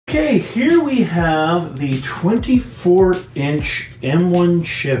Okay, here we have the 24-inch M1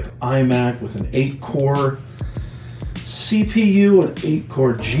 chip iMac with an 8-core CPU, an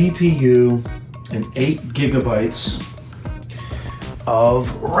 8-core GPU, and 8 gigabytes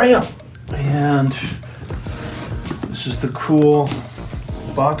of RAM. And this is the cool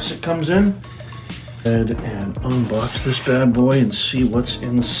box it comes in. And unbox this bad boy and see what's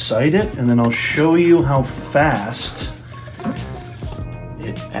inside it, and then I'll show you how fast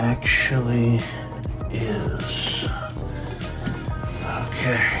it actually is.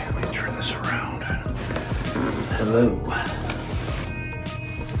 Okay, let me turn this around. Hello.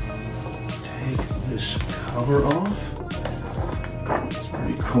 Take this cover off. It's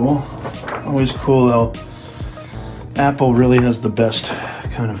pretty cool. Always cool how Apple really has the best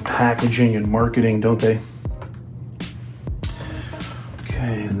kind of packaging and marketing, don't they?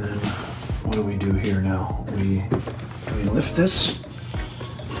 Okay, and then what do we do here now? We lift this.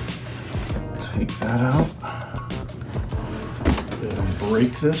 Take that out. And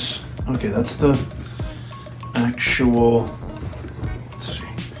break this. Okay, that's the actual, let's see.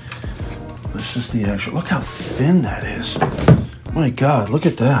 This is the actual, look how thin that is. My God, look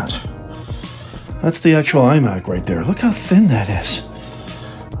at that. That's the actual iMac right there. Look how thin that is.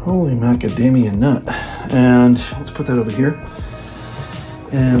 Holy macadamia nut. And let's put that over here.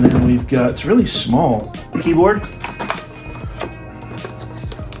 And then we've got, it's really small keyboard.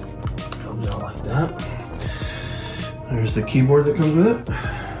 Comes out like that. There's the keyboard that comes with it.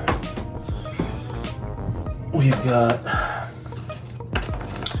 We've got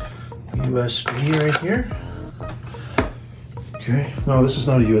USB right here. Okay, no, this is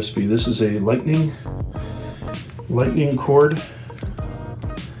not a USB. This is a lightning cord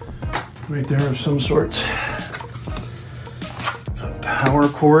right there of some sorts. Got a power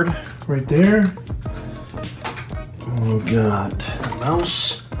cord right there. We've got the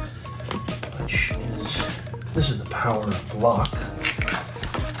mouse, which is, this is the power block.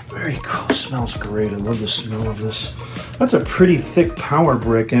 Very cool, smells great. I love the smell of this. That's a pretty thick power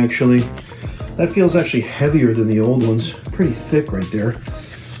brick, actually. That feels actually heavier than the old ones. Pretty thick right there,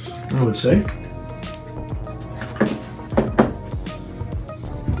 I would say.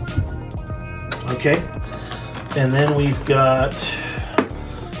 Okay, and then we've got,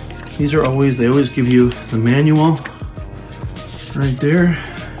 these are always, they always give you the manual right there.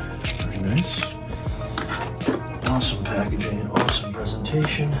 Very nice. Awesome packaging and awesome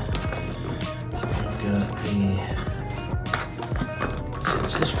presentation. We've got the, so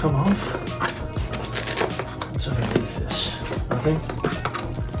does this come off? What's underneath this? Nothing?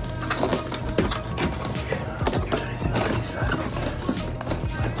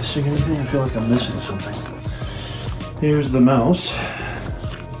 Anything? I feel like I'm missing something. Here's the mouse.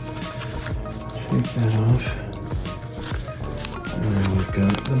 Take that off. And then we've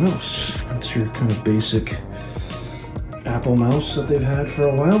got the mouse. That's your kind of basic Apple mouse that they've had for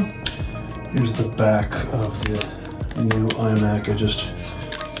a while. Here's the back of the new iMac. I just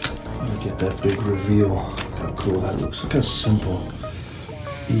want to get that big reveal. Look how cool that looks. Look how simple,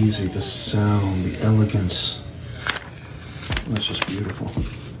 easy, the sound, the elegance. That's just beautiful.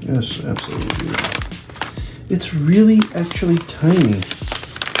 Yes, absolutely beautiful. It's really actually tiny.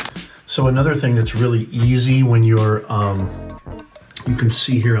 So another thing that's really easy when you're, you can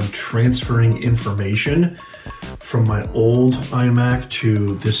see here I'm transferring information from my old iMac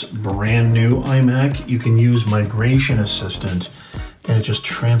to this brand new iMac. You can use Migration Assistant and it just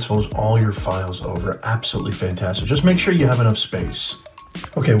transfers all your files over. Absolutely fantastic. Just make sure you have enough space.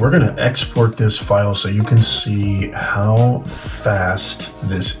 Okay, we're gonna export this file so you can see how fast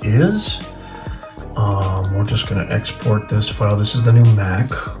this is. We're just gonna export this file. This is the new Mac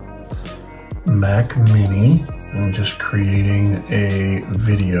Mini. I'm just creating a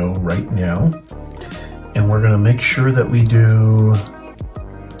video right now. And we're gonna make sure that we do,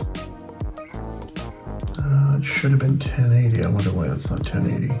 it should have been 1080. I wonder why that's not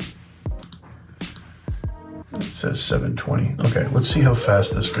 1080. It says 720. Okay, let's see how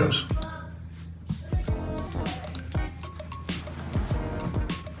fast this goes.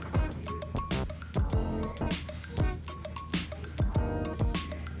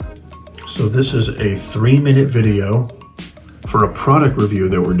 So this is a 3-minute video for a product review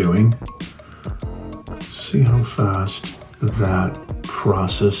that we're doing. Let's see how fast that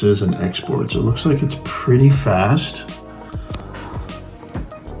processes and exports. It looks like it's pretty fast.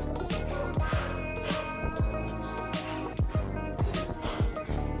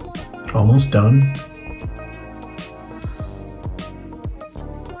 Almost done.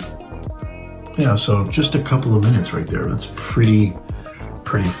 Yeah, so just a couple of minutes right there. That's pretty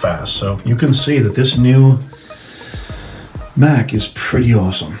fast. So you can see that this new Mac is pretty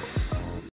awesome.